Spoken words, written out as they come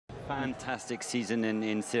fantastic season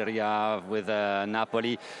in Serie A with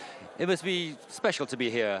Napoli. It must be special to be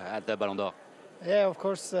here at the Ballon d'Or. Yeah, of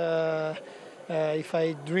course. If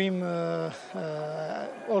I dream,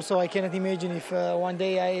 also I cannot imagine if one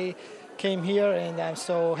day I came here, and I'm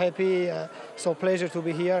so happy, so pleasure to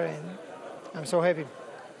be here, and I'm so happy.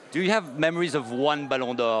 Do you have memories of one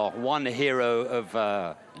Ballon d'Or, one hero of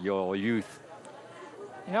your youth?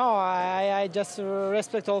 You know, I just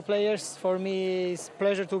respect all players. For me, it's a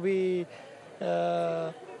pleasure to be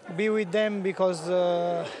with them because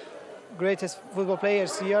greatest football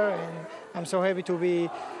players here, and I'm so happy to be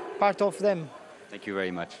part of them. Thank you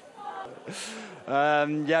very much.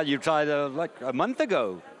 Yeah, you tried like a month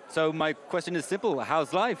ago. So my question is simple: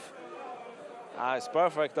 how's life? It's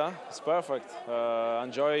perfect, huh? It's perfect.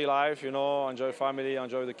 Enjoy life, you know, enjoy family,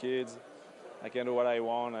 enjoy the kids. I can do what I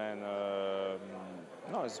want, and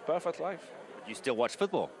no, it's perfect life. But you still watch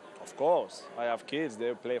football? Of course. I have kids,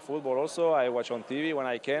 they play football also. I watch on TV when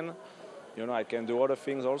I can. You know, I can do other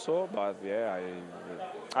things also, but yeah,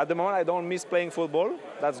 at the moment I don't miss playing football.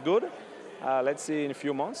 That's good. Let's see in a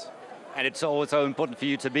few months. And it's also important for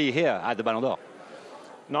you to be here at the Ballon d'Or.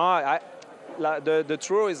 No, the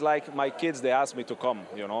truth is, like, my kids, they asked me to come,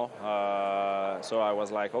 you know. So I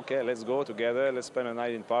was like, okay, let's go together. Let's spend a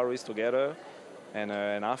night in Paris together and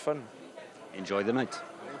have fun. Enjoy the night.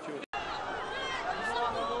 Thank you.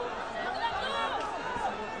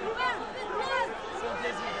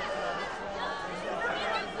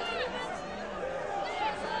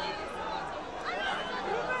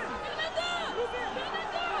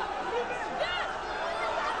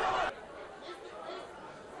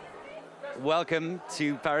 Welcome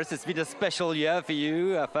to Paris. It's been a special year for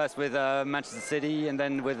you, first with Manchester City and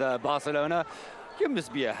then with Barcelona. You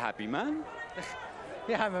must be a happy man.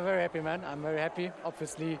 Yeah, I'm a very happy man. I'm very happy.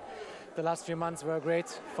 Obviously, the last few months were great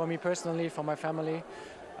for me personally, for my family.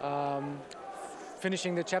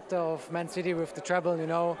 Finishing the chapter of Man City with the treble, you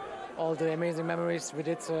know, all the amazing memories we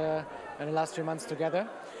did in the last few months together.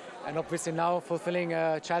 And obviously now fulfilling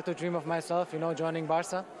a childhood dream of myself, you know, joining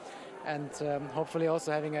Barca. And hopefully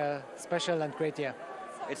also having a special and great year.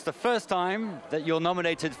 It's the first time that you're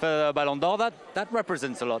nominated for the Ballon d'Or. That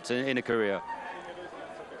represents a lot in a career.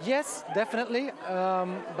 Yes, definitely.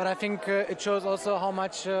 But I think it shows also how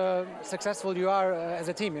much successful you are as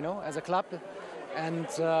a team, you know, as a club. And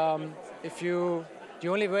the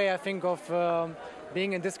only way I think of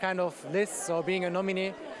being in this kind of lists or being a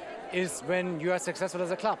nominee is when you are successful as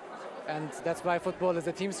a club. And that's why football is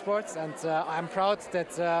a team sport. And I'm proud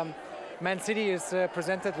that Man City is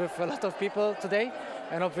presented with a lot of people today,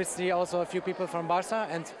 and obviously also a few people from Barca,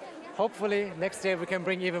 and hopefully next year we can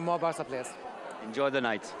bring even more Barca players. Enjoy the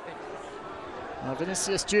night.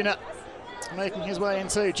 Vinicius Junior making his way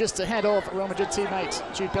into just ahead of Real Madrid teammate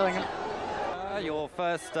Jude Bellingham. Your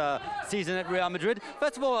first season at Real Madrid.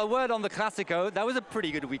 First of all, a word on the Clásico. That was a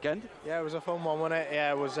pretty good weekend. Yeah, it was a fun one, wasn't it?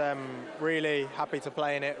 Yeah, I was really happy to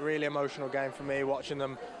play in it. Really emotional game for me, watching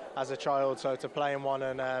them as a child. So to play in one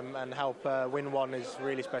and help win one is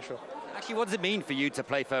really special. Actually, what does it mean for you to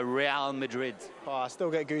play for Real Madrid? Oh, I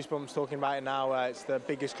still get goosebumps talking about it now. It's the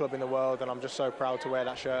biggest club in the world, and I'm just so proud to wear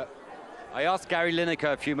that shirt. I asked Gary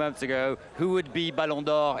Lineker a few months ago who would be Ballon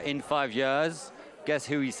d'Or in 5 years. Guess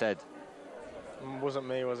who he said? Wasn't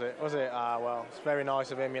me, was it? Was it? Well, it's very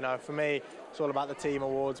nice of him, you know. For me, it's all about the team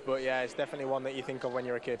awards, but yeah, it's definitely one that you think of when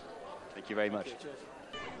you're a kid. Thank you very much.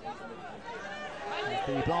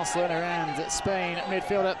 The Barcelona and Spain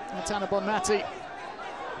midfielder, Tana Bonmati.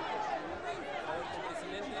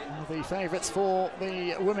 One of the favourites for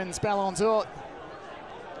the women's Ballon d'Or.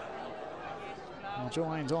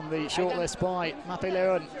 Joined on the shortlist by Mapi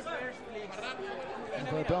León and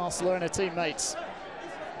her Barcelona teammates.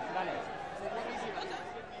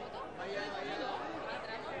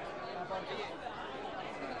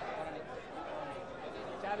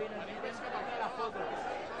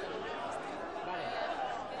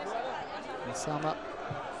 Sama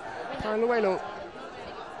Paralluelo,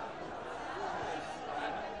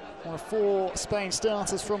 one of 4 Spain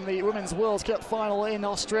starters from the Women's World Cup final in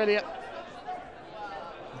Australia.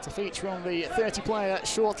 To feature on the 30-player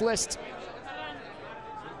shortlist.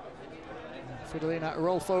 Fridolina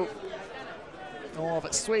Rolfo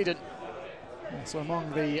of Sweden, also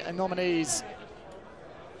among the nominees.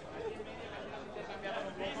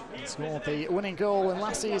 Scored the winning goal in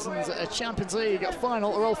last season's Champions League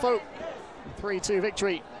final. Rolfo, 3-2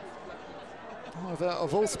 victory over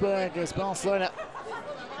Wolfsburg as Barcelona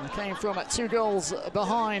came from 2 goals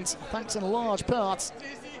behind, thanks in large part.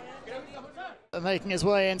 Making his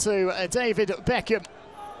way into David Beckham,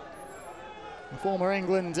 the former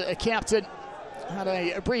England captain, had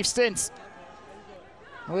a brief stint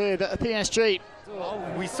with PSG. Oh,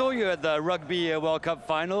 we saw you at the Rugby World Cup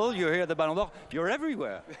final. You're here at the Ballon d'Or. You're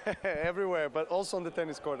everywhere. Everywhere, but also on the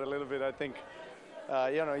tennis court a little bit. I think,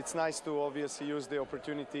 you know, it's nice to obviously use the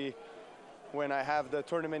opportunity when I have the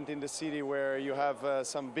tournament in the city where you have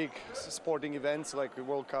some big sporting events like the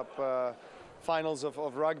World Cup finals of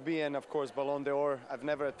rugby and of course Ballon d'Or. I've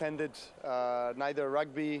never attended neither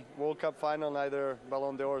Rugby World Cup final, neither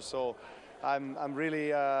Ballon d'Or, so I'm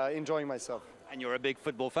really enjoying myself. And you're a big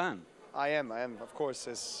football fan. I am, of course,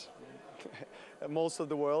 as most of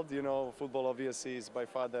the world. You know, football obviously is by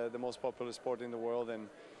far the most popular sport in the world, and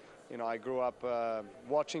you know, I grew up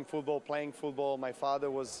watching football, playing football. My father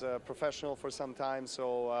was professional for some time,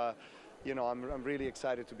 so you know, I'm really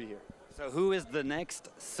excited to be here. So who is the next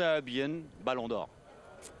Serbian Ballon d'Or?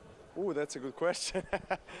 Ooh, that's a good question.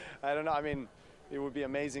 I don't know. I mean, it would be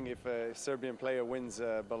amazing if a Serbian player wins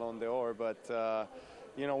Ballon d'Or, but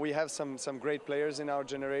you know, we have some great players in our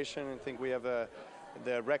generation. I think we have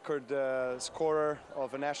the record scorer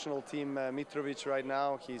of a national team, Mitrovic, right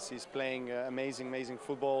now. He's playing amazing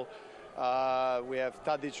football. We have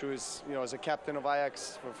Tadic, who is, you know, as a captain of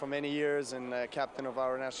Ajax for many years and captain of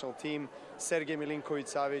our national team. Sergej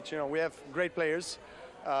Milinkovic-Savic. You know, we have great players.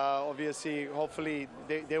 Obviously, hopefully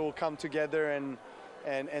they will come together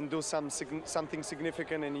and do something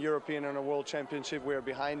significant in European and a World Championship. We are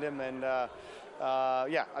behind them, and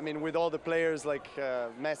yeah, I mean, with all the players like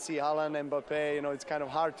Messi, Haaland, Mbappe, you know, it's kind of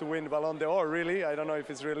hard to win Ballon d'Or, really. I don't know if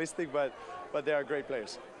it's realistic, but they are great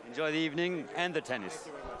players. Enjoy the evening and the tennis. Thank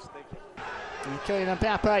you very much. Thank you. And Kylian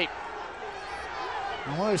Mbappe,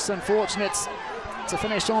 most unfortunate to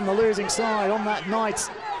finish on the losing side on that night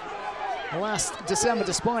last December,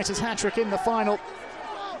 despite his hat-trick in the final.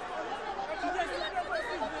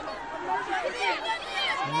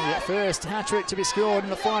 The first hat-trick to be scored in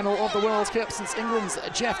the final of the World Cup since England's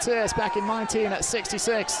Geoff Thirst back in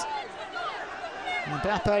 1966.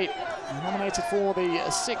 Mbappe nominated for the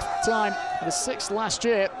 6th time, the 6th last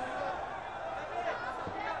year.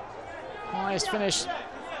 Highest finish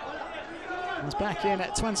was back in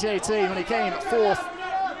 2018 when he came 4th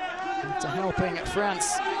after helping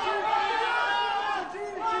France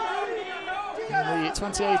in the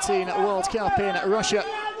 2018 World Cup in Russia.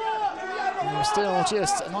 He was still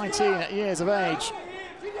just 19 years of age.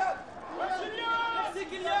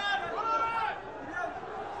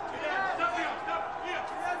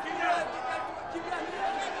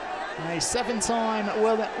 A 7-time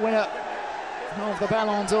winner of the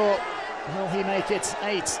Ballon d'Or. Will he make it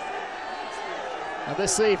 8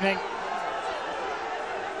 this evening?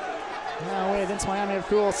 Now with Inter Miami, of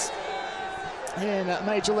course, in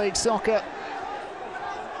Major League Soccer.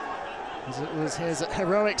 As it was his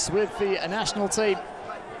heroics with the national team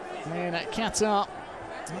in Qatar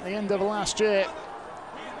at the end of last year.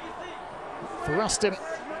 Thrust him